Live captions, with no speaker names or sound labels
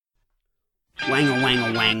Wang a wang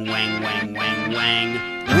a wang wang wang wang wang.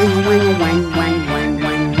 Wang a wang a wang wang wang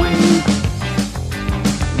wang wang.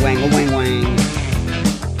 Wang a wang wang.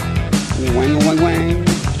 Wang a wang wang.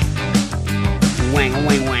 Wang a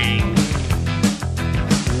wang wang.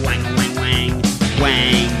 Wang a wang wang.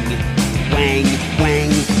 Wang. Wang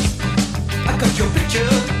wang. I got your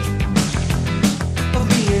picture of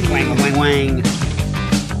me and Wang a wang wang.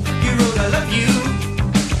 you wrote I love you.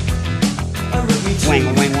 I wrote me too. Wang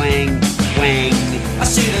a wang wang. Wang. I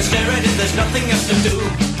sit and stare at it, there's nothing else to do.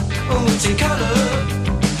 Oh, it's in color.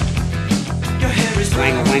 Your hair is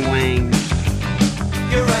Wang a brown. wang wang.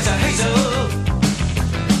 Your eyes are hazel.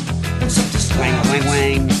 And soft as Wang a wang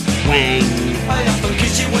wang. Wang. I often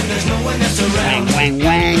kiss you when there's no one else Wang around. wang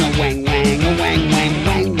wang a wang wang a wang wang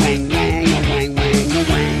wang wang wang a wang wang a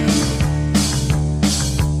wang.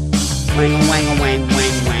 Wang a wang a wang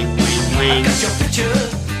wang wang wang I wang. got your picture.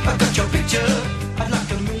 I got your picture. I'd like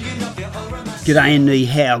a million of you all around my G'day and ni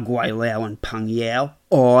hao, Gwei Lao and Peng Yao.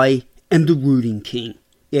 I am the Rooting King.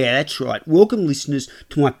 Yeah, that's right. Welcome listeners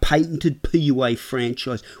to my patented PUA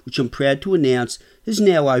franchise, which I'm proud to announce has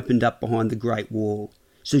now opened up behind the Great Wall.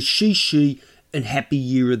 So she and happy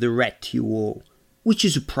year of the rat to you all, which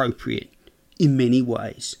is appropriate in many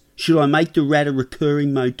ways. Should I make the rat a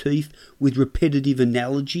recurring motif with repetitive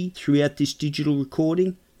analogy throughout this digital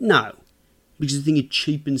recording? No, because I think it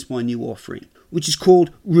cheapens my new offering, which is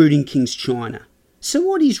called Rooting Kings China. So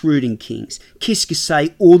what is Rooting Kings? Qu'est-ce que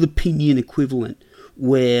c'est, or the Pinyin equivalent?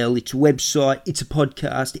 Well, it's a website, it's a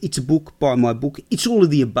podcast, it's a book, buy my book, it's all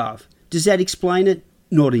of the above. Does that explain it?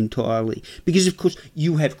 Not entirely. Because of course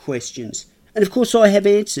you have questions. And of course I have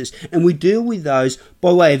answers. And we deal with those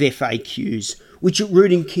by way of FAQs, which at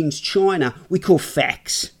Rooting Kings China we call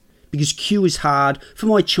facts. Because Q is hard for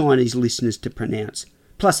my Chinese listeners to pronounce.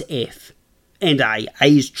 Plus F. And A. A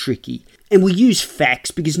is tricky. And we use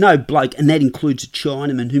facts because no bloke, and that includes a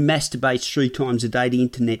Chinaman who masturbates 3 times a day to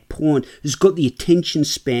internet porn, has got the attention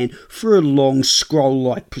span for a long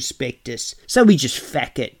scroll-like prospectus. So we just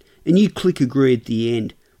fact it, and you click agree at the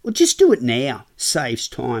end. Or just do it now. Saves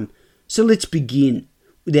time. So let's begin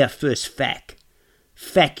with our first fact.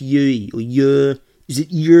 Fact ye, or yer. Is it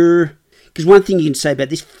yer? Because one thing you can say about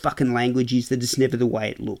this fucking language is that it's never the way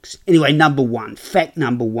it looks. Anyway, number one. Fact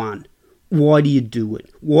number one. Why do you do it?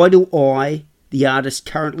 Why do I, the artist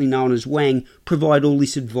currently known as Wang, provide all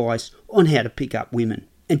this advice on how to pick up women?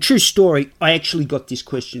 And true story, I actually got this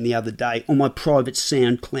question the other day on my private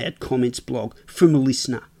SoundCloud comments blog from a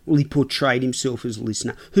listener. Well, he portrayed himself as a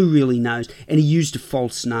listener. Who really knows? And he used a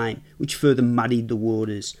false name, which further muddied the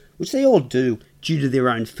waters, which they all do due to their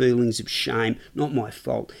own feelings of shame, not my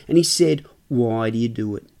fault. And he said, why do you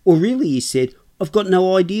do it? Or really, he said, I've got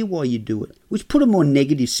no idea why you do it, which put a more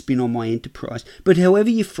negative spin on my enterprise. But however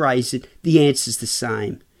you phrase it, the answer's the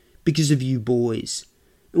same. Because of you boys.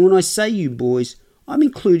 And when I say you boys, I'm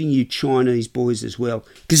including you Chinese boys as well.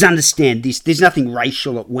 Because understand this, there's nothing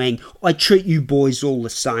racial at Wang. I treat you boys all the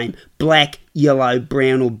same. Black, yellow,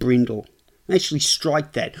 brown or brindle. Actually,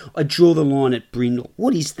 strike that. I draw the line at brindle.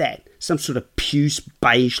 What is that? Some sort of puce,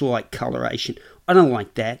 beige-like coloration. I don't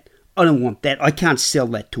like that. I don't want that. I can't sell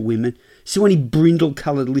that to women. So any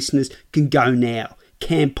brindle-coloured listeners can go now.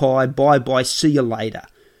 Campai, bye-bye, see you later.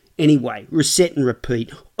 Anyway, reset and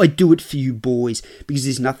repeat. I do it for you boys because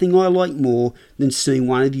there's nothing I like more than seeing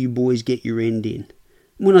one of you boys get your end in.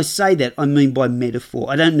 When I say that, I mean by metaphor.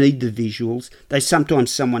 I don't need the visuals, though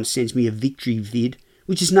sometimes someone sends me a victory vid,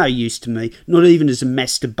 which is no use to me, not even as a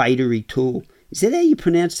masturbatory tool. Is that how you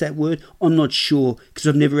pronounce that word? I'm not sure, because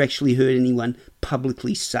I've never actually heard anyone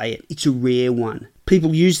publicly say it. It's a rare one.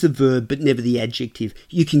 People use the verb, but never the adjective.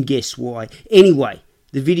 You can guess why. Anyway,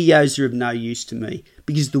 the videos are of no use to me,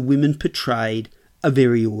 because the women portrayed are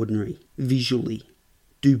very ordinary, visually.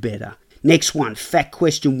 Do better. Next one, fact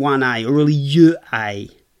question 1A, or really A.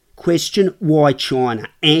 Question, why China?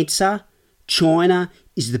 Answer, China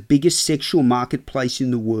is the biggest sexual marketplace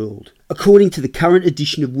in the world. According to the current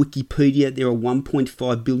edition of Wikipedia, there are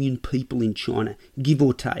 1.5 billion people in China, give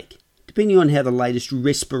or take, depending on how the latest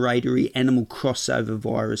respiratory animal crossover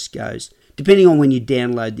virus goes, depending on when you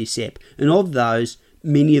download this app. And of those,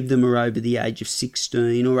 many of them are over the age of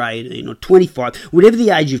 16 or 18 or 25, whatever the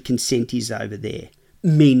age of consent is over there.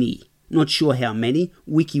 Many. Not sure how many.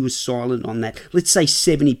 Wiki was silent on that. Let's say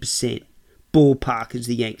 70%. Ballpark, as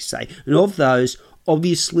the Yanks say. And of those,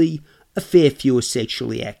 obviously, a fair few are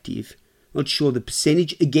sexually active. Not sure the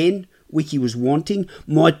percentage. Again, Wiki was wanting.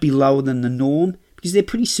 Might be lower than the norm because they're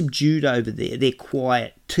pretty subdued over there. They're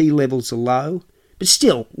quiet. T levels are low. But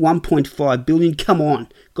still, 1.5 billion. Come on.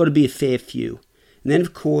 Got to be a fair few. And then,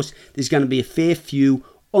 of course, there's going to be a fair few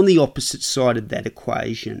on the opposite side of that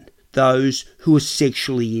equation. those who are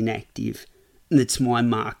sexually inactive. And that's my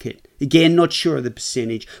market. Again, not sure of the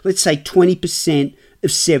percentage. Let's say 20% of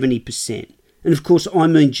 70%. And of course, I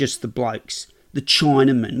mean just the blokes. The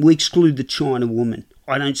Chinaman. We exclude the China woman.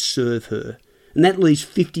 I don't serve her. And that leaves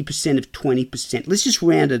 50% of 20%. Let's just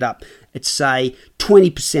round it up at, say,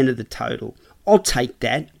 20% of the total. I'll take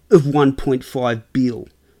that of 1.5 bill.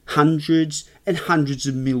 Hundreds and hundreds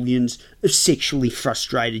of millions of sexually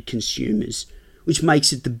frustrated consumers, which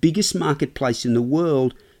makes it the biggest marketplace in the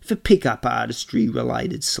world for pick-up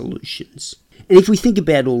artistry-related solutions. And if we think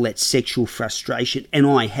about all that sexual frustration, and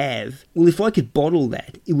I have, well, if I could bottle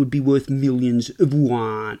that, it would be worth millions of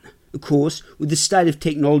yuan. Of course, with the state of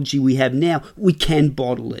technology we have now, we can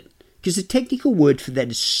bottle it. Because the technical word for that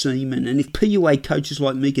is semen, and if PUA coaches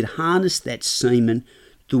like me could harness that semen,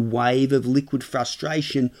 the wave of liquid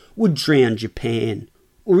frustration would drown Japan.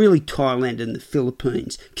 Or really Thailand and the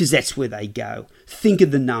Philippines, because that's where they go. Think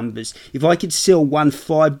of the numbers. If I could sell one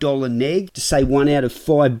 $5 neg to say 1 out of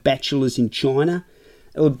 5 bachelors in China,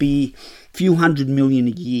 it would be a few $100 million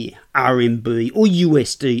a year, RMB or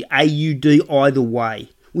USD, AUD, either way.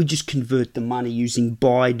 We just convert the money using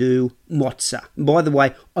Baidu, Motza. And by the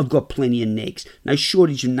way, I've got plenty of negs. No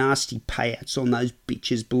shortage of nasty payouts on those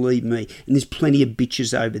bitches, believe me. And there's plenty of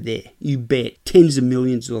bitches over there. You bet. Tens of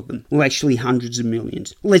millions of them. Well, actually hundreds of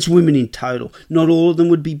millions. Well, that's women in total. Not all of them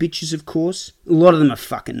would be bitches, of course. A lot of them are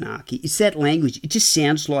fucking narky. It's that language. It just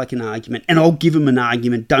sounds like an argument. And I'll give them an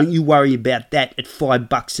argument. Don't you worry about that at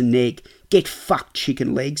 $5 a neg. Get fucked,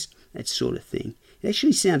 chicken legs. That sort of thing. It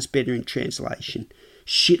actually sounds better in translation.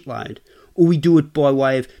 Shitload. Or we do it by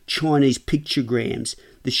way of Chinese pictograms,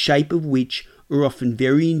 the shape of which are often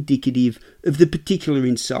very indicative of the particular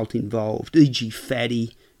insult involved, e.g.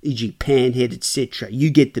 fatty, e.g. panhead, etc. You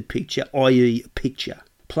get the picture, i.e. a picture.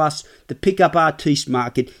 Plus, the pickup artiste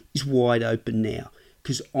market is wide open now,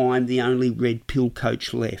 because I'm the only red pill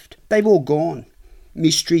coach left. They've all gone.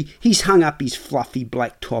 Mystery, he's hung up his fluffy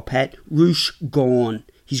black top hat. Roosh, gone.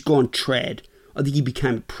 He's gone trad. I think he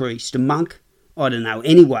became a priest, a monk. I don't know.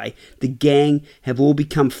 Anyway, the gang have all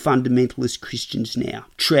become fundamentalist Christians now.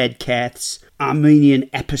 Trad Caths, Armenian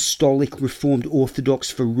Apostolic Reformed Orthodox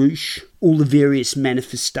for Roosh, all the various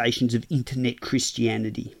manifestations of internet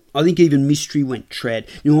Christianity. I think even Mystery went trad.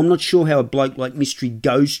 Now, I'm not sure how a bloke like Mystery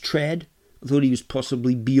goes trad. I thought he was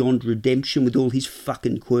possibly beyond redemption with all his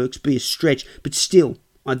fucking quirks. Be a stretch, but still,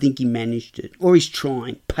 I think he managed it. Or he's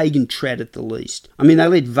trying. Pagan trad at the least. I mean, they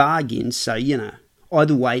let Varg in, so, you know.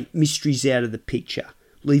 Either way, Mystery's out of the picture,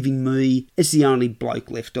 leaving me as the only bloke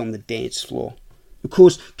left on the dance floor. Of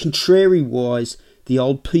course, contrary-wise, the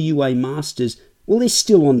old PUA masters, well, they're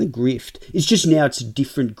still on the grift. It's just now it's a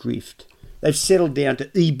different grift. They've settled down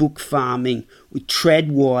to e-book farming, with trad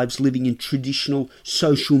wives living in traditional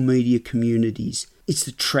social media communities. It's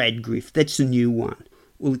the trad grift, that's the new one.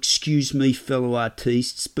 Well, excuse me, fellow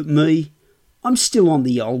artistes, but me, I'm still on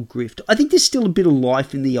the old grift. I think there's still a bit of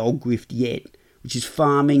life in the old grift yet, which is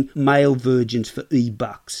farming male virgins for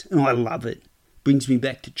e-bucks, and I love it. Brings me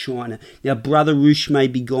back to China. Now, Brother Roosh may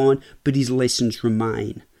be gone, but his lessons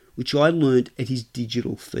remain, which I learnt at his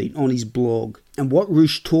digital feed on his blog. And what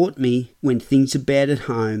Roosh taught me, when things are bad at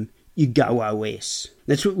home, you go OS.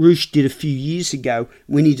 That's what Roosh did a few years ago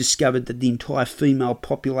when he discovered that the entire female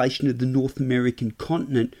population of the North American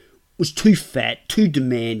continent was too fat, too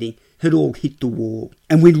demanding, had all hit the wall.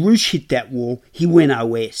 And when Roosh hit that wall, he went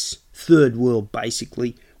OS. Third world,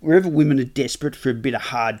 basically. Wherever women are desperate for a bit of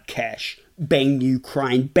hard cash. Bang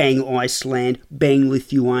Ukraine, bang Iceland, bang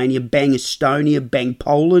Lithuania, bang Estonia, bang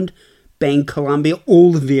Poland, bang Colombia,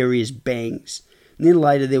 all the various bangs. And then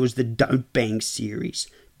later there was the Don't Bang series.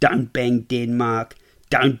 Don't Bang Denmark,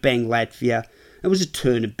 Don't Bang Latvia. It was a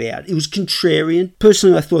turnabout. It was contrarian.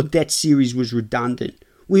 Personally, I thought that series was redundant.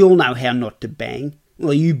 We all know how not to bang.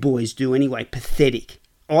 Well, you boys do anyway. Pathetic.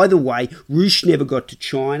 Either way, Roosh never got to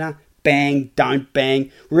China. Bang, don't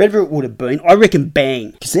bang, wherever it would have been. I reckon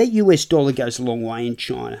bang, because that US dollar goes a long way in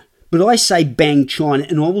China. But I say bang China,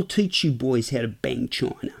 and I will teach you boys how to bang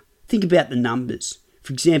China. Think about the numbers.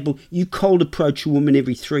 For example, you cold approach a woman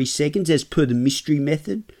every 3 seconds as per the Mystery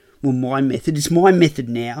method. Well, my method. It's my method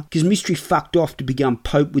now, because Mystery fucked off to become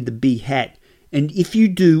Pope with the big hat. And if you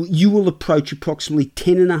do, you will approach approximately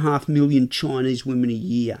 10.5 million Chinese women a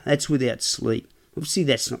year. That's without sleep. Obviously,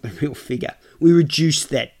 that's not the real figure. We reduce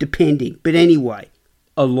that, depending. But anyway,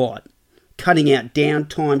 a lot. Cutting out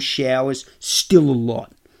downtime, showers, still a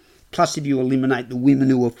lot. Plus, if you eliminate the women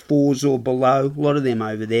who are 4s or below, a lot of them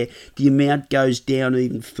over there, the amount goes down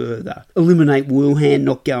even further. Eliminate Wuhan,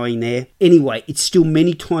 not going there. Anyway, it's still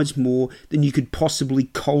many times more than you could possibly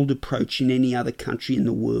cold approach in any other country in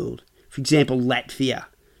the world. For example, Latvia.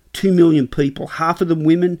 2 million people, half of them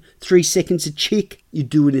women, 3 seconds a chick. You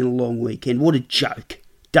do it in a long weekend. What a joke.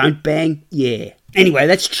 Don't bang? Yeah. Anyway,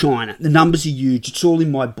 that's China. The numbers are huge. It's all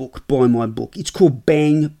in my book. Buy my book. It's called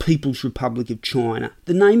Bang People's Republic of China.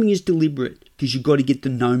 The naming is deliberate because you've got to get the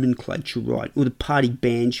nomenclature right or the party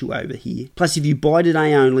bans you over here. Plus, if you buy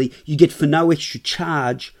today only, you get for no extra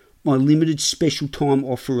charge my limited special time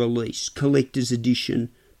offer release, collector's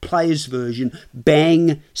edition, player's version,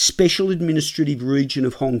 Bang Special Administrative Region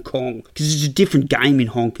of Hong Kong. Because it's a different game in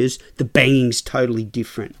Honkers. The banging's totally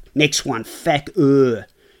different. Next one, Fak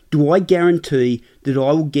Do I guarantee that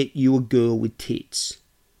I will get you a girl with tits?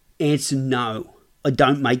 Answer no. I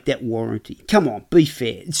don't make that warranty. Come on, be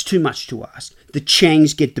fair. It's too much to ask. The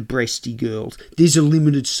Changs get the breasty girls. There's a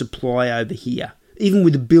limited supply over here. Even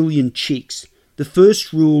with 1 billion chicks. The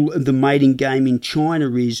first rule of the mating game in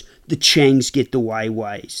China is the Changs get the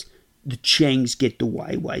Weiweis. The Changs get the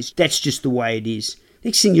Weiweis. That's just the way it is.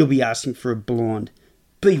 Next thing you'll be asking for a blonde.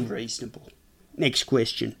 Be reasonable. Next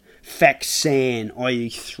question. Fact San, i.e.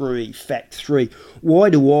 3. Fact 3. Why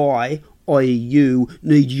do I, i.e. you,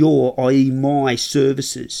 need your, i.e. my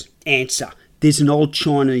services? Answer. There's an old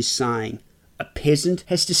Chinese saying. A peasant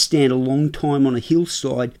has to stand a long time on a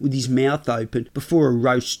hillside with his mouth open before a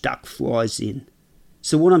roast duck flies in.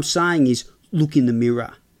 So what I'm saying is, look in the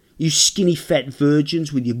mirror. You skinny fat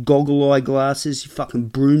virgins with your goggle eye glasses, your fucking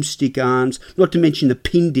broomstick arms, not to mention the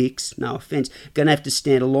pindicks, no offence, gonna have to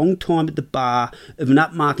stand a long time at the bar of an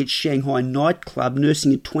upmarket Shanghai nightclub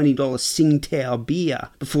nursing a $20 Tsingtao beer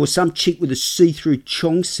before some chick with a see-through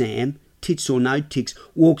Chongsam, tits or no tits,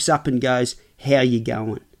 walks up and goes, how you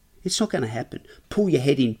going? It's not going to happen. Pull your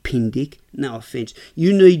head in, pindick. No offence.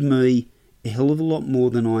 You need me a hell of a lot more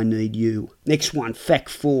than I need you. Next one, Fact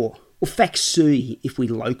 4. Or Fact C, if we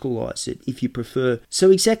localise it, if you prefer. So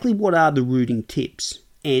exactly what are the rooting tips?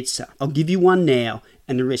 Answer. I'll give you one now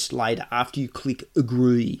and the rest later after you click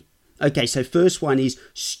agree. Okay, so first one is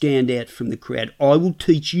stand out from the crowd. I will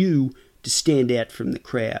teach you to stand out from the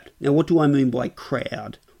crowd. Now, what do I mean by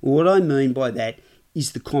crowd? Well, what I mean by that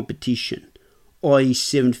is the competition. I.e.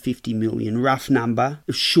 750 million, rough number,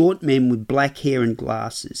 of short men with black hair and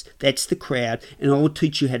glasses. That's the crowd, and I will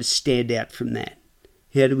teach you how to stand out from that.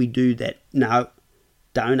 How do we do that? No,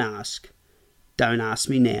 don't ask. Don't ask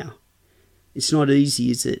me now. It's not easy,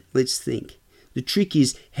 is it? Let's think. The trick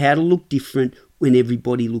is how to look different when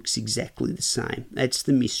everybody looks exactly the same. That's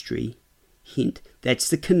the mystery. Hint. That's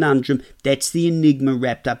the conundrum. That's the enigma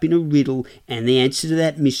wrapped up in a riddle, and the answer to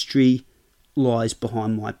that mystery lies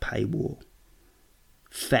behind my paywall.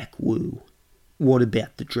 Fact woo. What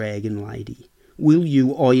about the Dragon Lady? Will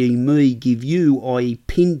you, i.e. me, give you, i.e.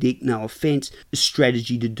 Pindick, no offence, a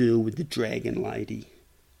strategy to deal with the Dragon Lady?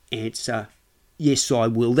 Answer. Yes, I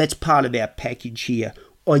will. That's part of our package here.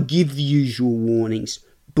 I give the usual warnings.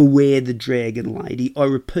 Beware the Dragon Lady. I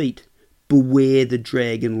repeat, beware the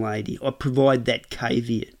Dragon Lady. I provide that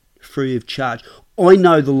caveat, free of charge. I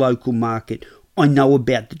know the local market. I know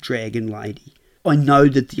about the Dragon Lady. I know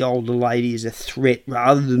that the older lady is a threat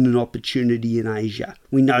rather than an opportunity in Asia.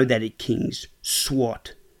 We know that at King's.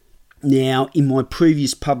 SWAT. Now, in my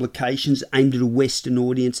previous publications aimed at a Western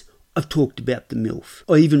audience, I've talked about the MILF.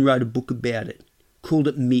 I even wrote a book about it. Called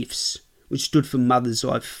it MIFs, which stood for Mothers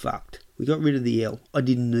I've Fucked. We got rid of the L. I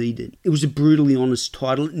didn't need it. It was a brutally honest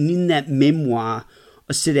title, and in that memoir,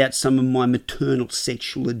 I set out some of my maternal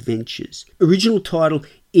sexual adventures. Original title,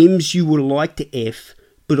 M's You Would Like to F,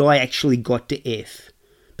 but I actually got to F.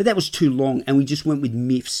 But that was too long, and we just went with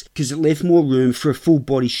MIFs because it left more room for a full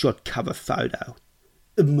body shot cover photo.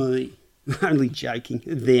 Of me. Only joking.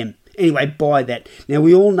 Of them. Anyway, buy that. Now,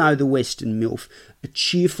 we all know the Western MILF, a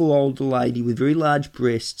cheerful older lady with very large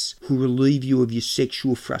breasts who relieve you of your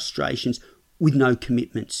sexual frustrations with no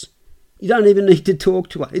commitments. You don't even need to talk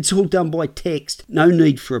to her. It's all done by text. No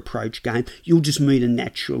need for approach game. You'll just meet her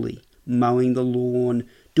naturally. Mowing the lawn,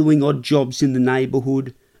 doing odd jobs in the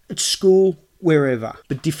neighbourhood, at school, wherever.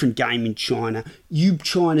 But different game in China. You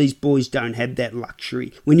Chinese boys don't have that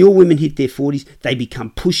luxury. When your women hit their 40s, they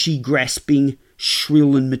become pushy, grasping,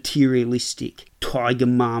 shrill and materialistic. Tiger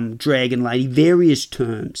mum, dragon lady, various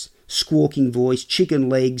terms. Squawking voice, chicken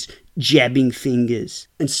legs, jabbing fingers.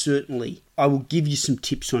 And certainly, I will give you some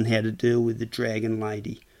tips on how to deal with the dragon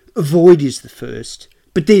lady. Avoid is the first,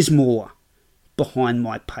 but there's more. Behind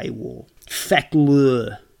my paywall. Fact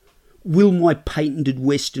lure. Will my patented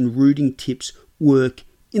Western rooting tips work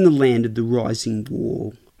in the land of the rising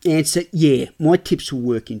wall? Answer, yeah, my tips will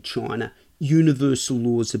work in China. Universal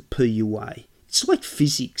laws of PUA. It's like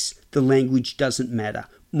physics. The language doesn't matter.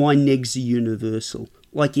 My negs are universal,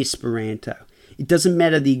 like Esperanto. It doesn't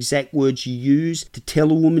matter the exact words you use to tell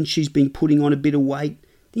a woman she's been putting on a bit of weight.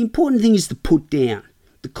 The important thing is the put down,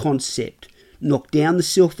 the concept. Knock down the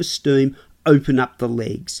self-esteem, open up the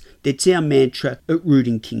legs. That's our mantra at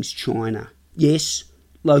Rooting Kings China. Yes,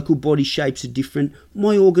 local body shapes are different.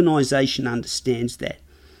 My organisation understands that.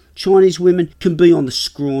 Chinese women can be on the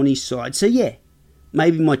scrawny side. So yeah,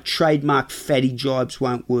 maybe my trademark fatty jibes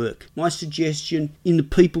won't work. My suggestion, in the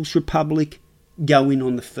People's Republic, go in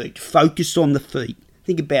on the feet. Focus on the feet.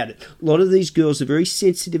 Think about it. A lot of these girls are very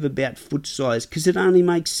sensitive about foot size because it only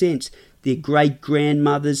makes sense. Their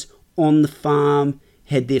great-grandmothers on the farm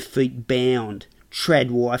had their feet bound, trad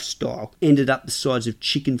wife style, ended up the size of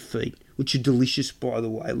chicken feet, which are delicious, by the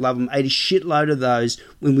way. Love them. Ate a shitload of those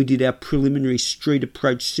when we did our preliminary street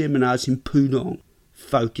approach seminars in Pudong.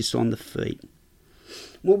 Focus on the feet.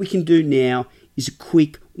 What we can do now is a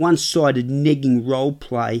quick, one-sided negging role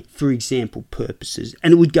play for example purposes,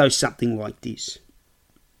 and it would go something like this.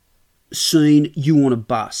 Scene, you on a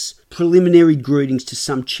bus. Preliminary greetings to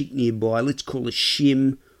some chick nearby. Let's call her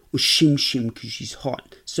Shim, or Shim Shim because she's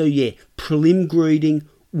hot. So yeah, prelim greeting,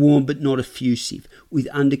 warm but not effusive, with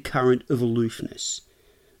undercurrent of aloofness.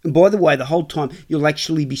 And by the way, the whole time you'll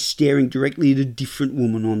actually be staring directly at a different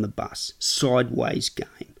woman on the bus. Sideways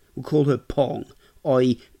game. We'll call her Pong,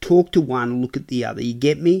 i.e. talk to one, look at the other. You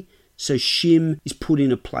get me? So Shim is put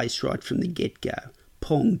in a place right from the get-go.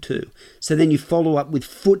 Pong too. So then you follow up with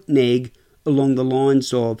foot neg along the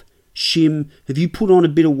lines of, Shim, have you put on a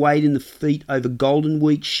bit of weight in the feet over Golden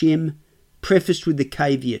Week, Shim? Prefaced with the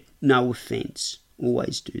caveat, no offence.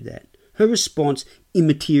 Always do that. Her response,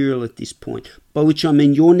 immaterial at this point, by which I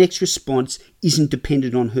mean your next response isn't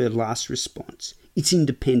dependent on her last response. It's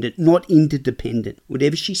independent, not interdependent.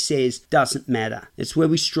 Whatever she says doesn't matter. That's where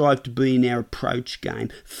we strive to be in our approach game.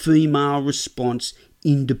 Female response,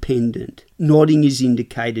 independent. Nodding is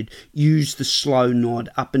indicated. Use the slow nod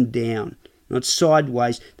up and down. Not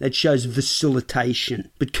sideways, that shows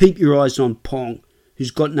facilitation. But keep your eyes on Pong,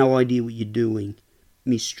 who's got no idea what you're doing.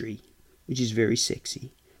 Mystery, which is very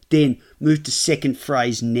sexy. Then move to second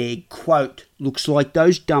phrase, neg. Quote, looks like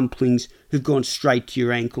those dumplings have gone straight to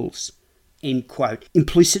your ankles. End quote.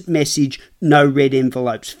 Implicit message, no red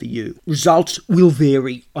envelopes for you. Results will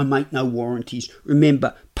vary. I make no warranties.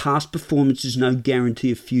 Remember, past performance is no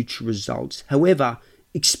guarantee of future results. However,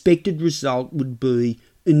 expected result would be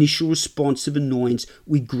initial response of annoyance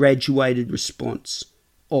with graduated response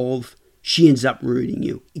of she ends up rooting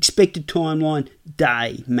you. Expected timeline,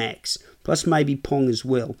 day max. Plus maybe Pong as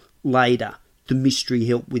well. Later. The mystery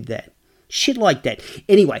help with that. Shit like that.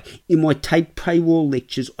 Anyway, in my taped paywall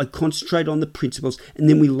lectures, I concentrate on the principles and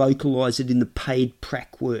then we localise it in the paid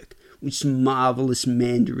prac work with some marvellous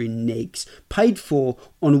Mandarin negs, paid for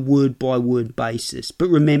on a word-by-word basis. But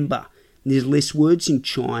remember, there's less words in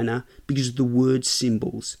China because of the word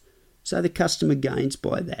symbols. So the customer gains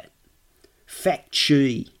by that. Fact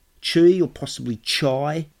chi. Chi or possibly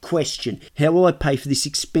chai. Question. How will I pay for this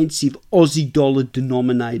expensive Aussie dollar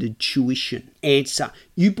denominated tuition? Answer.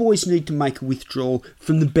 You boys need to make a withdrawal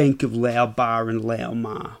from the Bank of Lao Bar and Lao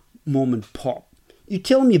Ma. Mom and Pop. You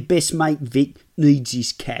tell him your best mate Vic needs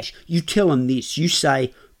his cash. You tell him this. You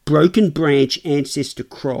say, broken branch ancestor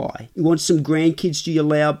cry. You want some grandkids to your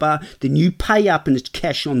Lao Bar? Then you pay up and it's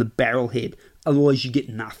cash on the barrelhead. Otherwise you get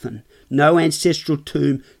nothing. No ancestral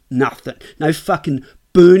tomb, nothing. No fucking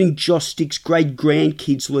burning joss sticks, great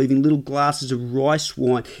grandkids leaving little glasses of rice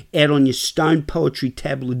wine out on your stone poetry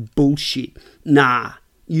tablet bullshit. Nah,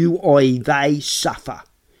 you, i.e. they, suffer.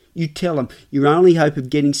 You tell them your only hope of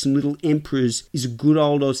getting some little emperors is a good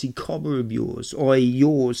old Aussie cobber of yours, i.e.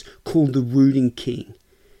 yours, called the Rooting King.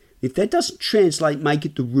 If that doesn't translate, make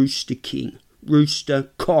it the Rooster King. Rooster,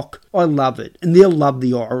 cock, I love it. And they'll love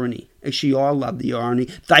the irony. Actually, I love the irony.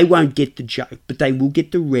 They won't get the joke, but they will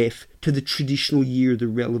get the ref to the traditional year of the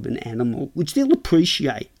relevant animal, which they'll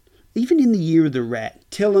appreciate. Even in the year of the rat.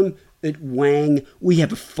 Tell them at Wang we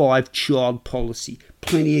have a 5-child policy.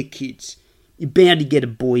 Plenty of kids. You're bound to get a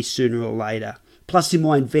boy sooner or later. Plus, in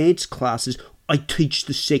my advanced classes, I teach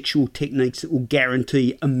the sexual techniques that will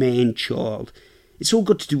guarantee a man-child. It's all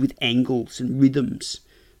got to do with angles and rhythms.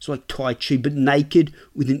 It's like Tai Chi, but naked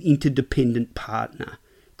with an interdependent partner.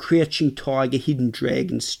 Crouching Tiger, Hidden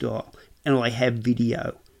Dragon style. And I have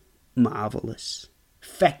video. Marvellous.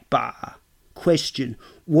 Fact bar. Question.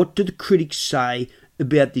 What do the critics say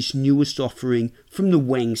about this newest offering from the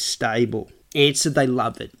Wang stable? Answer. They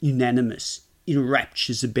love it. Unanimous. In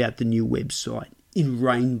raptures about the new website. In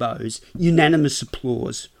rainbows. Unanimous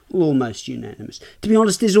applause. Well, almost unanimous. To be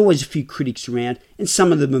honest, there's always a few critics around, and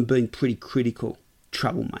some of them have been pretty critical.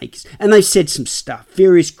 Troublemakers. And they've said some stuff.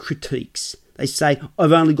 Various critiques. They say,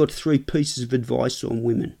 I've only got 3 pieces of advice on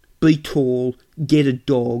women. Be tall, get a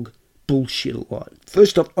dog, bullshit a lot.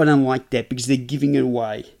 First off, I don't like that because they're giving it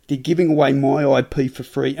away. They're giving away my IP for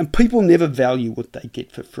free, and people never value what they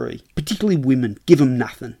get for free. Particularly women, give them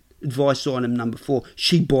nothing. Advice item number 4,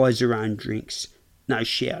 she buys her own drinks. No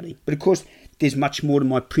shouting. But of course, there's much more to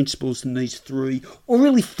my principles than these 3, or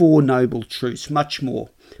really 4 noble truths, much more.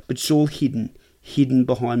 But it's all hidden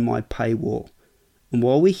behind my paywall. And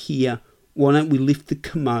while we're here, why don't we lift the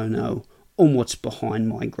kimono on what's behind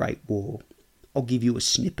my great wall? I'll give you a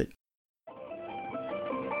snippet.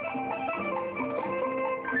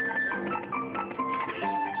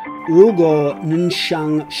 Rugo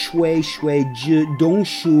nshang shui shui ji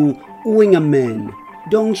dongshu wingamen.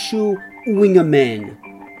 Dongshu wingamen.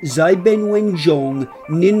 Zai ben wen zhong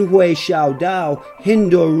nin hui xiao dao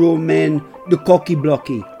hindo roman de koki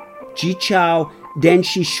blocky. Ji chao dan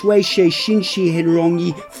shi shui shi xin shi hen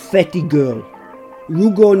rongi fatty girl.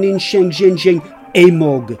 Rugo nin sheng zhen zheng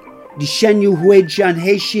amog. Di shan yu hui jan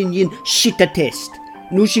he xin yin shita test.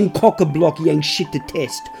 Nushin cocker block yang shita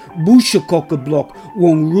test. Busha cocker block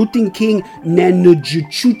wong rooting king nan no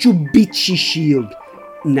chuchu bichi shield.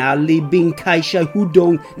 Na li bing kaisha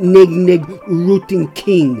hudong neg rooting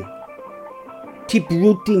king. Tip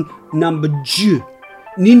rooting number J.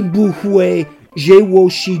 Nin bu hui je wo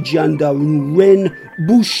shi janda ren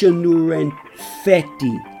busha nuren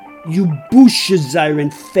fatty. You busha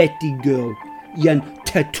ziren fatty girl. Yan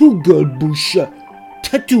tattoo girl busha.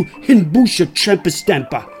 Tattoo hin busha trampa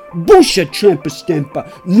stampa. Busha trampa stampa.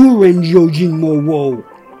 Nuren yojin mo wo.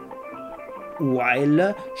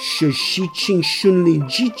 Waila shishiching shunli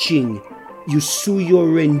jiching. You su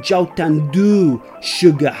yoren jautan du.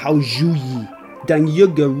 Sugar how juyi. Dan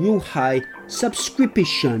yuga ruhai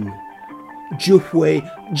subscription. Juhwe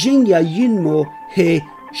jinya yinmo he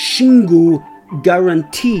shingu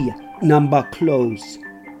guarantee number close.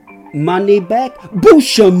 Money back?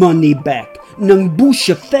 Busha money back. Nang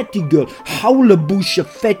busha fatty girl. Howla busha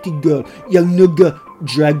fatty girl. Yang nuga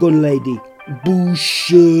dragon lady.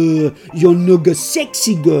 Busha. Your nuga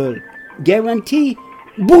sexy girl. Guarantee?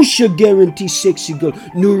 Busha guarantee sexy girl.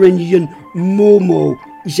 Nuren yin momo.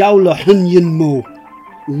 Zhaula hanyin mo.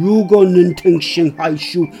 Rugo ninteng sheng hai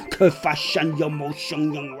shu. Kerfashan yomo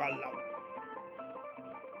sheng yang wala.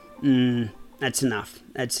 That's enough.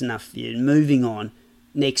 That's enough for you. Moving on.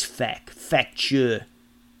 Next fact. Facture.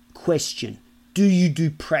 Question. Do you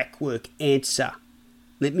do prac work? Answer.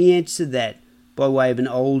 Let me answer that by way of an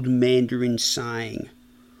old Mandarin saying.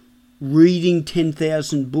 Reading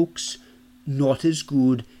 10,000 books, not as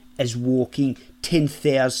good as walking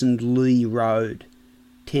 10,000 Lee Road.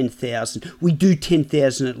 10,000. We do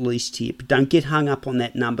 10,000 at least here, but don't get hung up on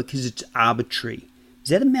that number because it's arbitrary. Is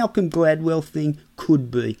that a Malcolm Gladwell thing? Could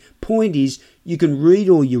be. Point is, you can read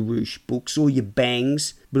all your Roosh books, all your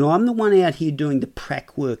bangs, but I'm the one out here doing the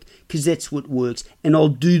prac work because that's what works, and I'll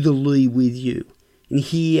do the Lee with you. And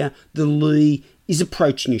here, the Lee is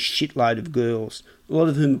approaching a shitload of girls, a lot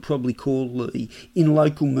of whom are probably called Lee, in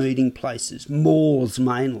local meeting places, malls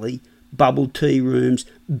mainly, bubble tea rooms,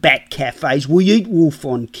 bat cafes. We eat wolf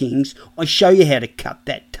on Kings. I show you how to cut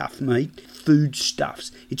that tough meat.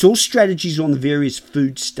 Foodstuffs. It's all strategies on the various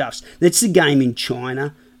foodstuffs. That's the game in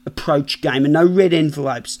China. Approach game. And no red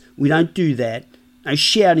envelopes. We don't do that. No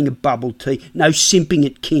shouting at bubble tea. No simping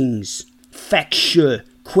at Kings. Fact sure.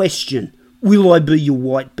 Question. Will I be your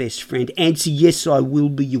white best friend? Answer yes, I will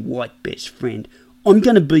be your white best friend. I'm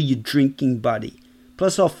going to be your drinking buddy.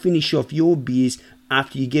 Plus I'll finish off your beers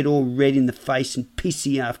after you get all red in the face and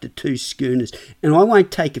pissy after 2 schooners. And I won't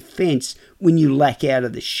take offence when you lack out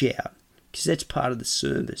of the shout. Because that's part of the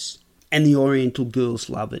service. And the Oriental girls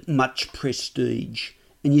love it. Much prestige.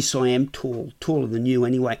 And yes, I am tall. Taller than you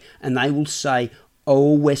anyway. And they will say,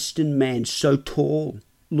 oh, Western man, so tall.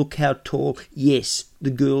 Look how tall. Yes, the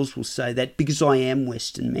girls will say that because I am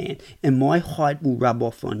Western man. And my height will rub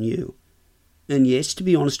off on you. And yes, to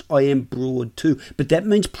be honest, I am broad too. But that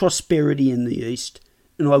means prosperity in the East.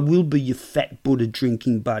 And I will be your fat Buddha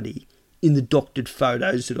drinking buddy in the doctored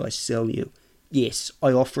photos that I sell you. Yes,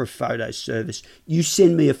 I offer a photo service. You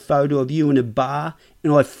send me a photo of you in a bar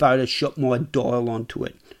and I Photoshop my dial onto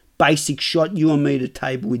it. Basic shot, you and me at a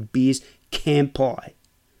table with beers. Campai.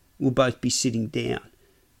 We'll both be sitting down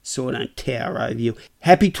so I don't tower over you.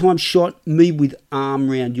 Happy time shot, me with arm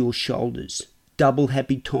round your shoulders. Double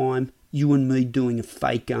happy time, you and me doing a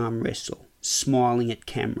fake arm wrestle. Smiling at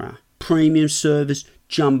camera. Premium service,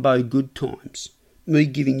 jumbo good times. Me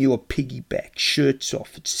giving you a piggyback, shirts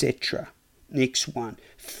off, etc. Next one.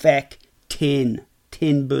 Fact 10.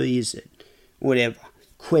 10B is it? Whatever.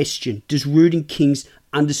 Question. Does Rooting Kings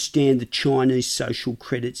understand the Chinese social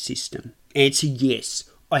credit system? Answer yes.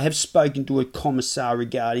 I have spoken to a commissar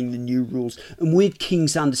regarding the new rules, and we at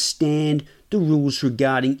Kings understand the rules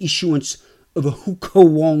regarding issuance of a hookah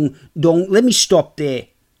wong dong. Let me stop there.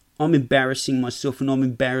 I'm embarrassing myself and I'm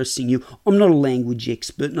embarrassing you. I'm not a language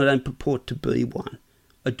expert and I don't purport to be one.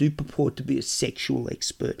 I do purport to be a sexual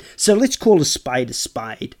expert. So let's call a spade a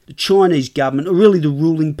spade. The Chinese government, or really the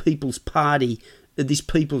ruling People's Party of this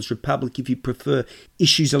People's Republic, if you prefer,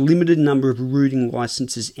 issues a limited number of rooting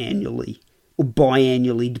licenses annually or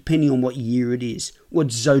biannually, depending on what year it is,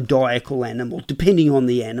 what zodiacal animal, depending on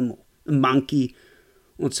the animal. A monkey,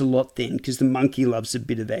 well, it's a lot then, because the monkey loves a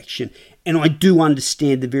bit of action. And I do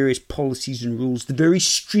understand the various policies and rules, the very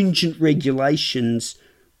stringent regulations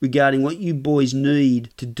regarding what you boys need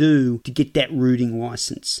to do to get that rooting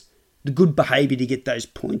licence. The good behaviour to get those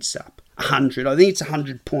points up. 100. I think it's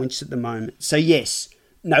 100 points at the moment. So yes,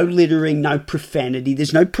 no littering, no profanity.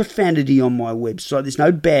 There's no profanity on my website. There's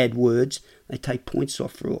no bad words. They take points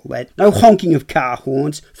off for all that. No honking of car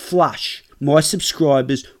horns. Flush. My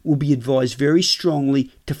subscribers will be advised very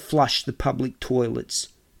strongly to flush the public toilets,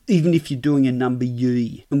 even if you're doing a number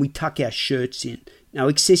U, and we tuck our shirts in. No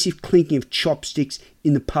excessive clinking of chopsticks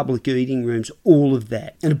in the public eating rooms, all of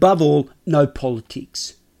that. And above all, no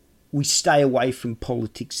politics. We stay away from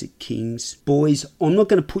politics at Kings. Boys, I'm not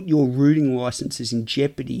going to put your rooting licences in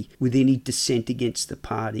jeopardy with any dissent against the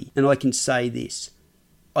party. And I can say this,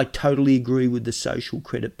 I totally agree with the social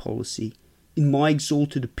credit policy. In my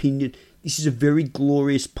exalted opinion, this is a very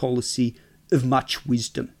glorious policy of much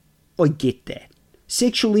wisdom. I get that.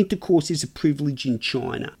 Sexual intercourse is a privilege in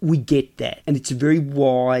China. We get that. And it's a very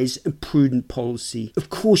wise and prudent policy. Of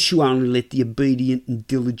course you only let the obedient and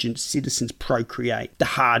diligent citizens procreate. The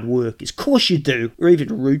hard workers. Of course you do. Or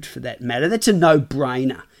even root for that matter. That's a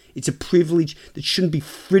no-brainer. It's a privilege that shouldn't be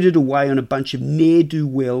frittered away on a bunch of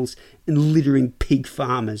ne'er-do-wells and littering pig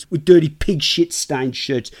farmers with dirty pig shit stained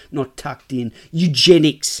shirts not tucked in.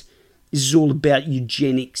 Eugenics. This is all about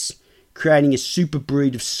eugenics. Creating a super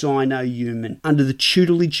breed of Sino-human. Under the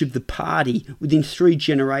tutelage of the party, within 3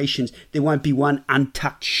 generations, there won't be one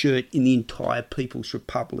untucked shirt in the entire People's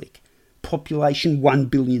Republic. Population 1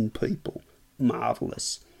 billion people.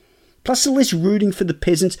 Marvellous. Plus the less rooting for the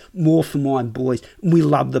peasants, more for my boys. And we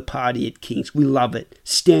love the party at Kings. We love it.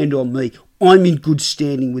 Stand on me. I'm in good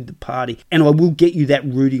standing with the party. And I will get you that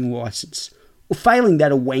rooting licence. Or failing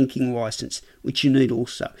that, a wanking licence, which you need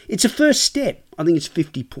also. It's a first step. I think it's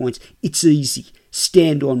 50 points. It's easy.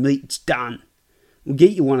 Stand on me. It's done. We'll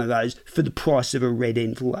get you one of those for the price of a red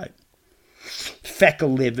envelope. FAC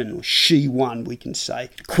 11 or She 1, we can say.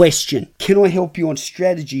 Question. Can I help you on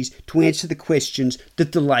strategies to answer the questions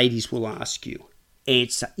that the ladies will ask you?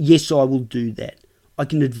 Answer. Yes, I will do that. I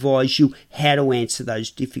can advise you how to answer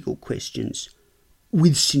those difficult questions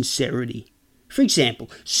with sincerity. For example,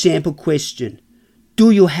 sample question. Do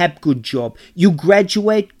you have good job? You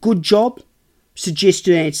graduate, good job?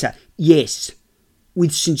 Suggested answer. Yes.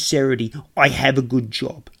 With sincerity, I have a good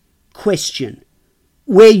job. Question.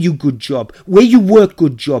 Where you good job? Where you work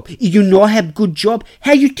good job? If you not have good job,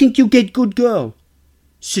 how you think you get good girl?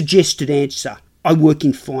 Suggested answer. I work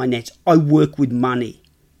in finance. I work with money.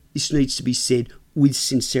 This needs to be said with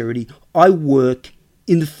sincerity. I work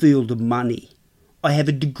in the field of money. I have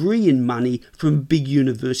a degree in money from a big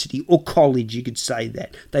university or college, you could say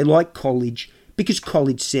that. They like college because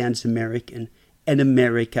college sounds American and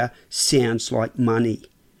America sounds like money.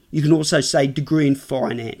 You can also say degree in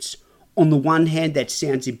finance. On the one hand, that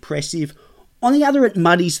sounds impressive. On the other, it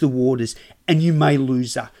muddies the waters and you may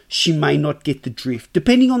lose her. She may not get the drift,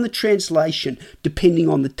 depending on the translation, depending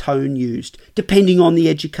on the tone used, depending on the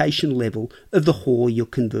education level of the whore you're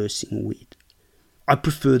conversing with. I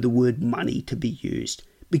prefer the word money to be used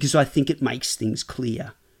because I think it makes things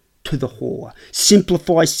clear to the whore.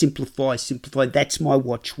 Simplify, simplify, simplify. That's my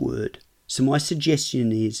watchword. So my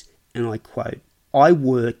suggestion is, and I quote, I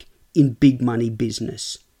work in big money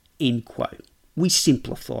business, end quote. We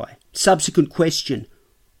simplify. Subsequent question,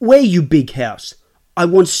 where you big house? I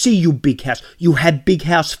want to see you big house. You have big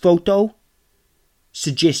house photo?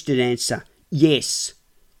 Suggested answer, yes,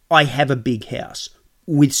 I have a big house,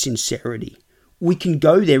 with sincerity. We can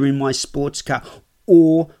go there in my sports car,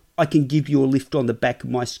 or I can give you a lift on the back of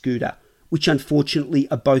my scooter, which unfortunately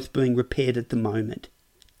are both being repaired at the moment.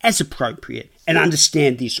 As appropriate. And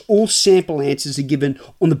understand this, all sample answers are given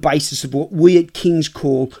on the basis of what we at Kings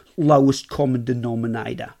call lowest common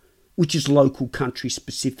denominator, which is local country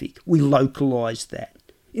specific. We localise that.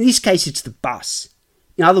 In this case, it's the bus.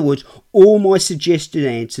 In other words, all my suggested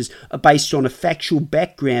answers are based on a factual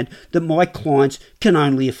background that my clients can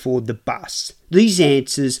only afford the bus. These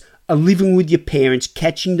answers are living with your parents,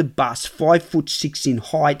 catching the bus, 5'6" in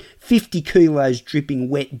height, 50 kilos dripping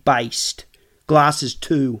wet based. Glasses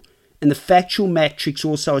too. And the factual matrix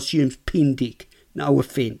also assumes pin dick. No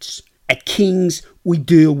offence. At Kings, we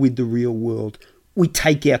deal with the real world. We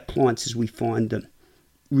take our clients as we find them.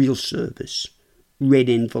 Real service. Red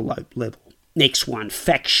envelope level. Next one.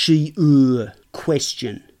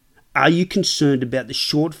 Question. Are you concerned about the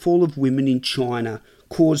shortfall of women in China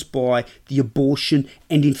caused by the abortion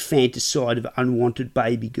and infanticide of unwanted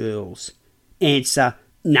baby girls? Answer.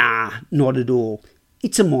 Nah, not at all.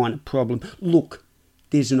 It's a minor problem. Look,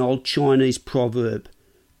 there's an old Chinese proverb.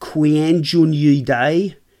 Qian Jun Yi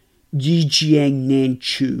Dai, Yi Jiang Nan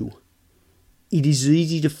Chu. It is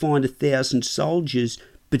easy to find 1,000 soldiers,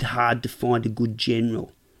 but hard to find a good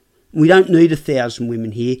general. We don't need 1,000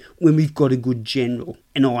 women here when we've got a good general,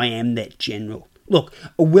 and I am that general. Look,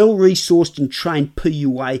 a well-resourced and trained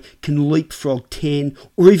PUA can leapfrog 10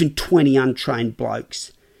 or even 20 untrained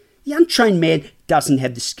blokes. The untrained man doesn't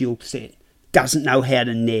have the skill set, doesn't know how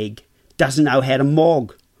to neg, doesn't know how to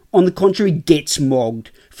mog. On the contrary, gets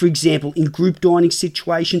mogged. For example, in group dining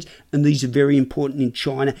situations, and these are very important in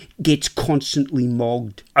China, gets constantly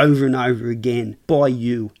mogged over and over again by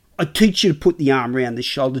you. I teach you to put the arm around the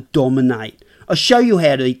shoulder, dominate. I show you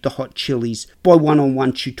how to eat the hot chilies by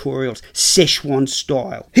one-on-one tutorials, Szechuan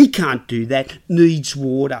style. He can't do that, needs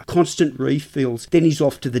water, constant refills, then he's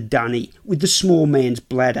off to the dunny with the small man's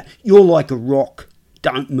bladder. You're like a rock.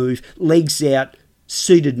 Don't move, legs out,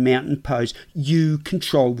 seated mountain pose. You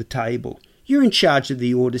control the table. You're in charge of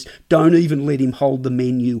the orders. Don't even let him hold the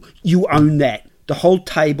menu. You own that. The whole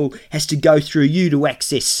table has to go through you to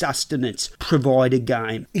access sustenance. Provide a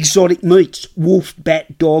game. Exotic meats. Wolf,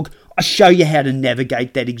 bat, dog. I show you how to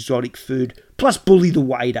navigate that exotic food. Plus bully the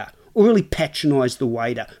waiter. Or really patronise the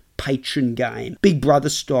waiter. Patron game. Big Brother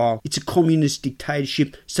style. It's a communist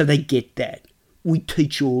dictatorship, so they get that. We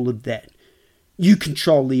teach all of that. You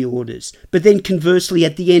control the orders. But then conversely,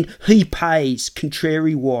 at the end, he pays,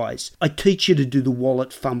 contrary-wise. I teach you to do the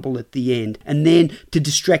wallet fumble at the end. And then, to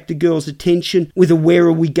distract the girl's attention with a where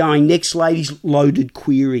are we going next lady's loaded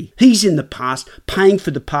query. He's in the past, paying for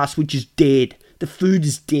the past, which is dead. The food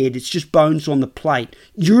is dead. It's just bones on the plate.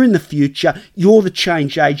 You're in the future. You're the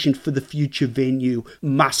change agent for the future venue.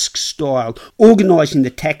 Musk style. Organising the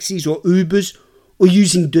taxis or Ubers or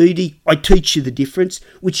using Didi. I teach you the difference,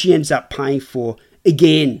 which he ends up paying for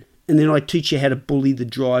again. And then I teach you how to bully the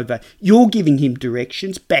driver. You're giving him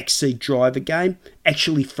directions, backseat driver game,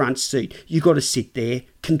 actually front seat. You got to sit there,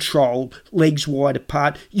 controlled, legs wide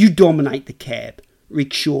apart. You dominate the cab,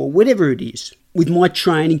 rickshaw, whatever it is. With my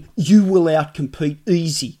training, you will outcompete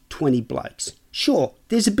easy 20 blokes. Sure,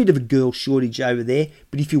 there's a bit of a girl shortage over there,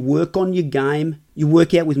 but if you work on your game, you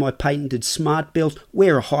work out with my patented smart bells,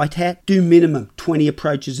 wear a height hat, do minimum 20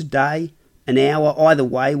 approaches a day, an hour, either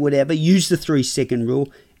way, whatever, use the 3-second rule,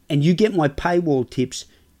 and you get my paywall tips,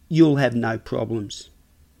 you'll have no problems.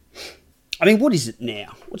 I mean, what is it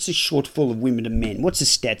now? What's the shortfall of women to men? What's the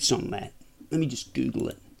stats on that? Let me just Google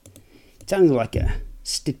it. It's only like a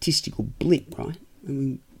statistical blip, right? When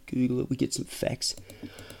we Google it, we get some facts.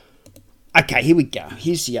 Okay, here we go.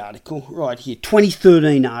 Here's the article right here.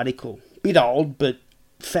 2013 article. Bit old, but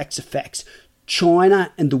facts are facts.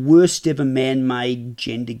 China and the worst ever man-made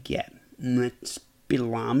gender gap. That's a bit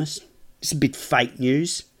alarmist. It's a bit fake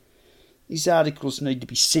news. These articles need to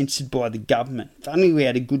be censored by the government. If only we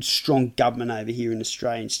had a good, strong government over here in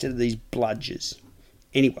Australia instead of these bludgers.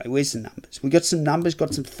 Anyway, where's the numbers? We got some numbers,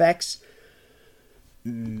 got some facts.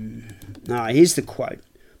 No, here's the quote.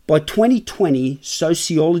 By 2020,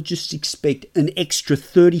 sociologists expect an extra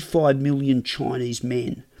 35 million Chinese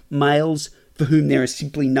men, males for whom there are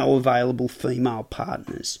simply no available female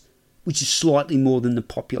partners, which is slightly more than the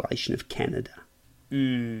population of Canada.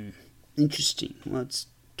 Interesting. Well, it's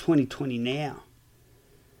 2020 now.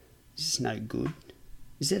 This is no good.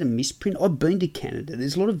 Is that a misprint? I've been to Canada.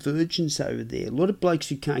 There's a lot of virgins over there. A lot of blokes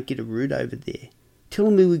who can't get a root over there.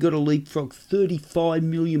 Telling me we've got to leapfrog 35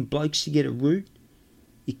 million blokes to get a root?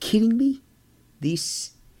 You kidding me?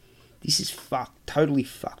 This is fucked. Totally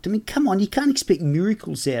fucked. I mean, come on, you can't expect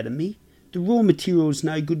miracles out of me. The raw material is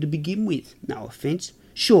no good to begin with. No offence.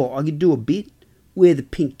 Sure, I could do a bit. Wear the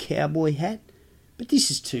pink cowboy hat. But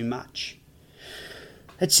this is too much.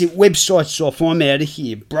 That's it. Website's off. I'm out of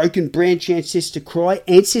here. Broken branch ancestor cry.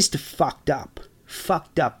 Ancestor fucked up.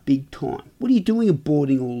 Fucked up big time. What are you doing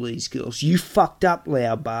aborting all these girls? You fucked up,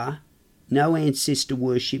 Lao Bar. No ancestor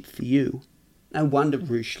worship for you. No wonder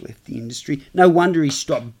Roosh left the industry. No wonder he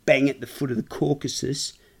stopped bang at the foot of the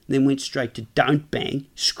Caucasus and then went straight to don't bang.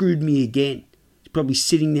 Screwed me again. He's probably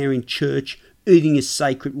sitting there in church, eating a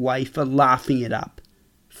sacred wafer, laughing it up.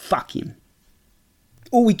 fuck him.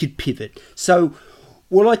 Or we could pivot. So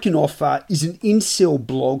what I can offer is an incel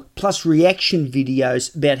blog plus reaction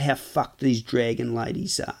videos about how fucked these dragon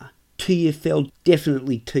ladies are. TFL,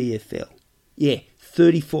 definitely TFL. Yeah,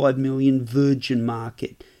 35 million virgin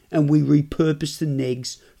market. And we repurpose the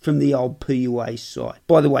negs from the old PUA site.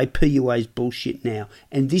 By the way, PUA's bullshit now.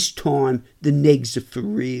 And this time, the negs are for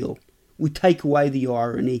real. We take away the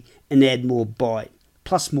irony and add more bite.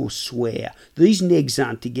 Plus more swear. These negs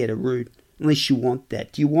aren't to get a root. Unless you want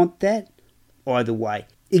that. Do you want that? Either way.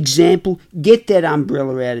 Example, get that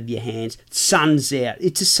umbrella out of your hands. Sun's out.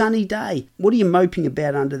 It's a sunny day. What are you moping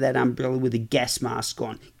about under that umbrella with a gas mask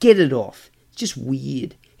on? Get it off. It's just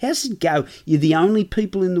weird. How's it go? You're the only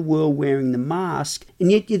people in the world wearing the mask,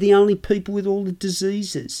 and yet you're the only people with all the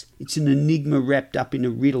diseases. It's an enigma wrapped up in a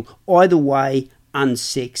riddle. Either way,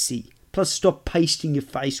 unsexy. Plus, stop pasting your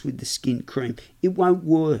face with the skin cream. It won't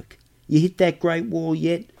work. You hit that Great Wall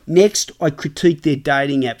yet? Next, I critique their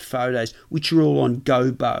dating app photos, which are all on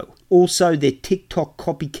Gobo. Also, their TikTok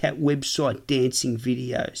copycat website dancing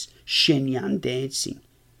videos. Shenyang dancing.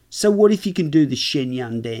 So what if you can do the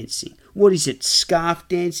Shenyang dancing? What is it? Scarf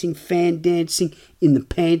dancing? Fan dancing? In the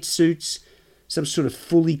pantsuits? Some sort of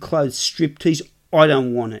fully clothed striptease? I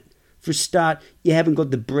don't want it. For a start, you haven't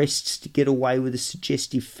got the breasts to get away with a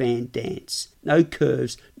suggestive fan dance. No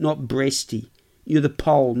curves, not breasty. You're the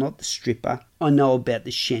pole, not the stripper. I know about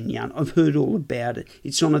the Shenyang. I've heard all about it.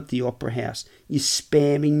 It's on at the Opera House. You're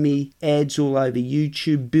spamming me. Ads all over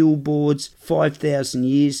YouTube, billboards, 5,000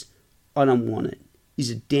 years. I don't want it. Is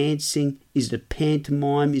it dancing? Is it a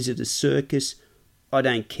pantomime? Is it a circus? I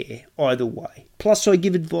don't care. Either way. Plus, I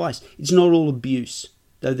give advice. It's not all abuse,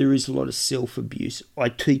 though there is a lot of self-abuse. I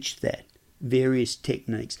teach that. Various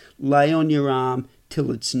techniques. Lay on your arm till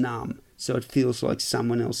it's numb, so it feels like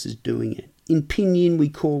someone else is doing it. In Pinyin, we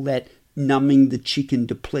call that numbing the chicken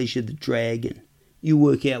to pleasure the dragon. You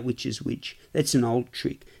work out which is which. That's an old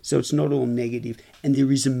trick, so it's not all negative, and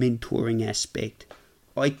there is a mentoring aspect.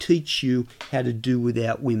 I teach you how to do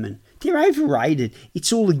without women. They're overrated.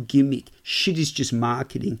 It's all a gimmick. Shit is just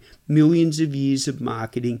marketing. Millions of years of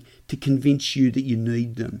marketing to convince you that you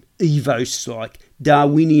need them. Evo-psych,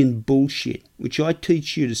 Darwinian bullshit, which I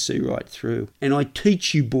teach you to see right through. And I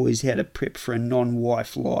teach you boys how to prep for a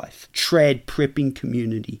non-wife life. Trad prepping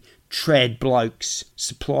community. Trad blokes.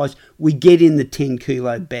 Supplies. We get in the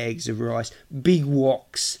 10-kilo bags of rice. Big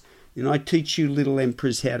woks. And I teach you little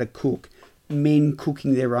emperors how to cook. Men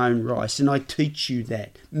cooking their own rice, and I teach you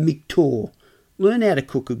that. Miktor. Learn how to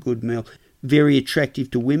cook a good meal. Very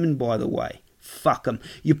attractive to women, by the way. Fuck 'em.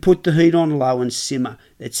 You put the heat on low and simmer.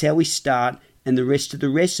 That's how we start, and the rest of the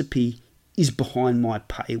recipe is behind my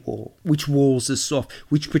paywall. Which walls are soft,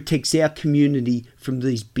 which protects our community from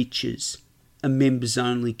these bitches. A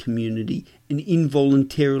members-only community, an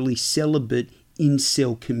involuntarily celibate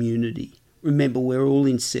incel community. Remember, we're all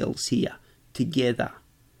incels here, together.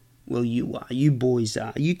 Well, you are. You boys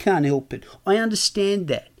are. You can't help it. I understand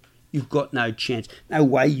that. You've got no chance. No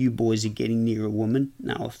way you boys are getting near a woman.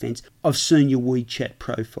 No offence. I've seen your WeChat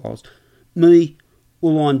profiles. Me,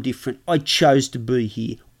 well, I'm different. I chose to be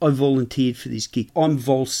here. I volunteered for this gig. I'm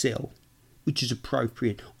Volcel, which is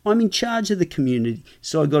appropriate. I'm in charge of the community,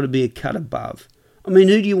 so I got to be a cut above. I mean,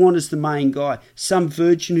 who do you want as the main guy? Some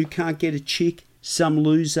virgin who can't get a chick? Some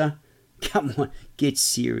loser? Come on, get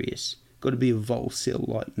serious. Got to be a Volcel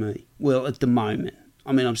like me. Well, at the moment.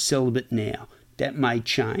 I mean, I'm celibate now. That may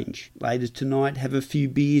change. Later tonight, have a few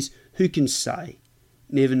beers. Who can say?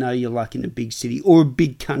 Never know your luck in a big city, or a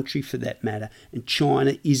big country for that matter. And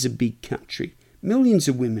China is a big country. Millions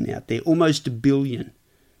of women out there, almost 1 billion.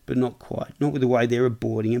 But not quite. Not with the way they're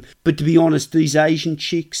aborting them. But to be honest, these Asian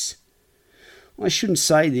chicks, I shouldn't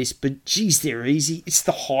say this, but geez, they're easy. It's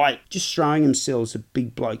the height. Just throwing themselves at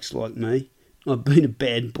big blokes like me. I've been a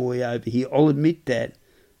bad boy over here. I'll admit that.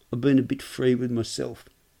 I've been a bit free with myself.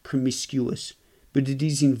 Promiscuous. But it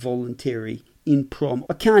is involuntary. In prom.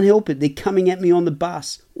 I can't help it. They're coming at me on the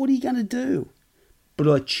bus. What are you going to do? But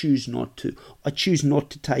I choose not to. I choose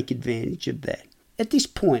not to take advantage of that. At this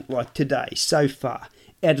point, like today, so far,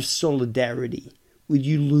 out of solidarity with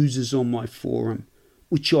you losers on my forum,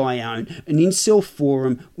 which I own, an incel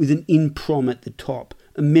forum with an in-prom at the top,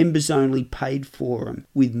 a members-only paid forum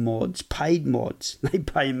with mods, paid mods. They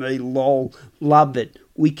pay me, lol, love it.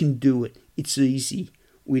 We can do it. It's easy.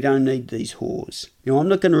 We don't need these whores. Now, I'm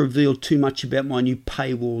not going to reveal too much about my new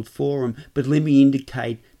paywalled forum, but let me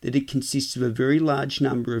indicate that it consists of a very large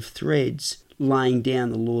number of threads laying down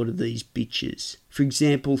the law to these bitches. For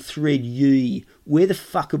example, thread ye. Where the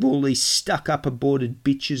fuck have all these stuck-up aborted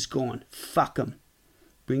bitches gone? Fuck 'em.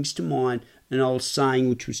 Brings to mind an old saying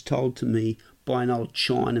which was told to me by an old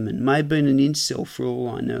Chinaman. May have been an incel for all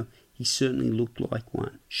I know. He certainly looked like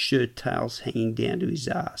one, shirt tails hanging down to his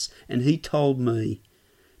ass. And he told me,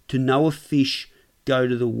 to know a fish, go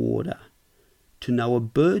to the water. To know a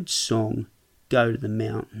bird's song, go to the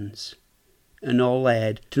mountains. And I'll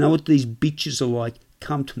add, to know what these bitches are like,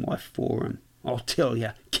 come to my forum. I'll tell you,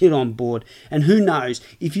 get on board. And who knows,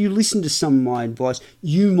 if you listen to some of my advice,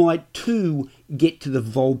 you might too get to the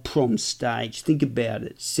Volprom stage. Think about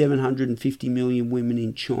it, 750 million women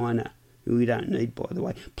in China, who we don't need, by the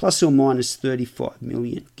way, plus or minus 35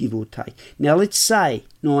 million, give or take. Now let's say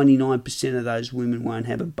 99% of those women won't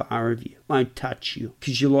have a bar of you, won't touch you,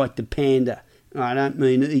 because you like the panda. I don't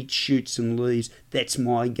mean eat, shoots and leaves, that's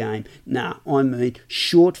my game. Nah, I mean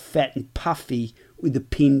short, fat and puffy with a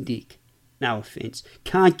pin dick. No offence.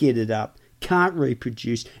 Can't get it up, can't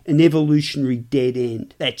reproduce, an evolutionary dead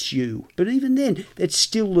end. That's you. But even then, that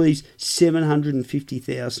still leaves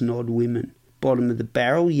 750,000 odd women. Bottom of the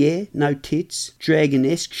barrel, yeah, no tits,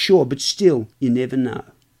 dragon-esque, sure, but still, you never know.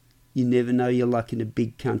 You never know your luck in a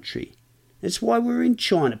big country. That's why we're in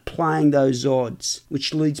China, playing those odds.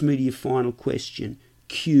 Which leads me to your final question.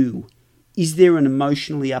 Q. Is there an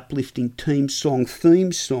emotionally uplifting theme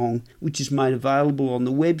song, which is made available on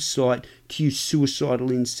the website Q Suicidal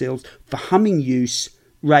Incels for humming use,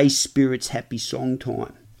 raise spirits, happy song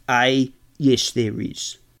time? A. Yes, there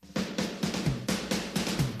is.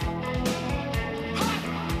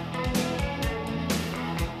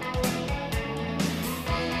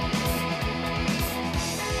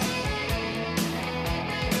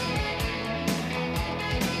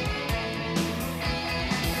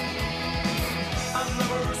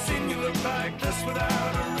 Like this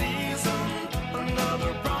without a reason.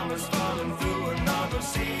 Another promise falling through another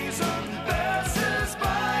season passes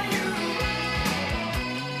by you.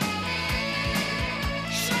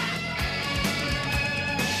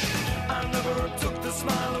 I never took the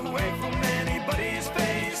smile away from anybody's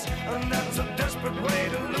face, and that's a desperate way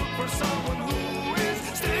to look for someone who is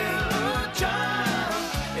still a child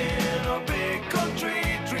in a big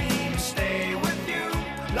country. Dreams stay with you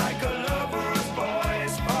like a lover's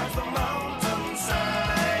voice parts the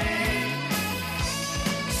mountainside.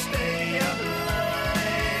 Stay alive.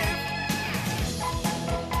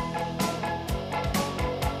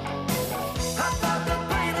 I thought to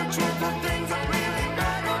be the truth of things that really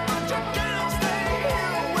matter, but you can't stay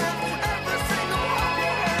here with every single one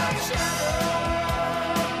you have shattered.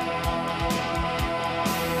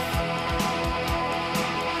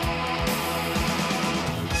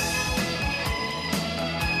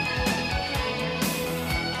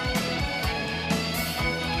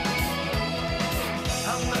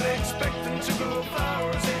 I'm not expecting to grow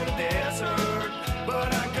flowers in a desert,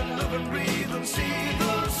 but I can live and breathe and see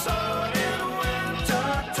the sun in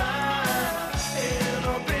winter time. In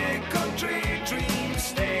a big country, dreams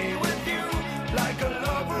stay with you like a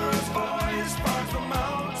lover's voice parts the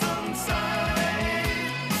mountainside.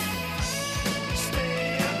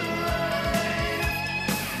 Stay alive.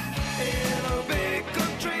 In a big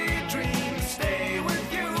country, dreams stay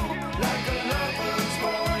with you like a lover's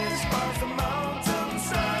voice parts the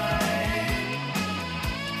mountainside.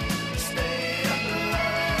 Stay alive.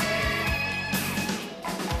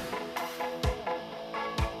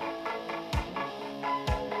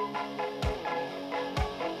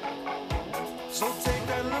 So take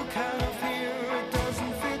that look half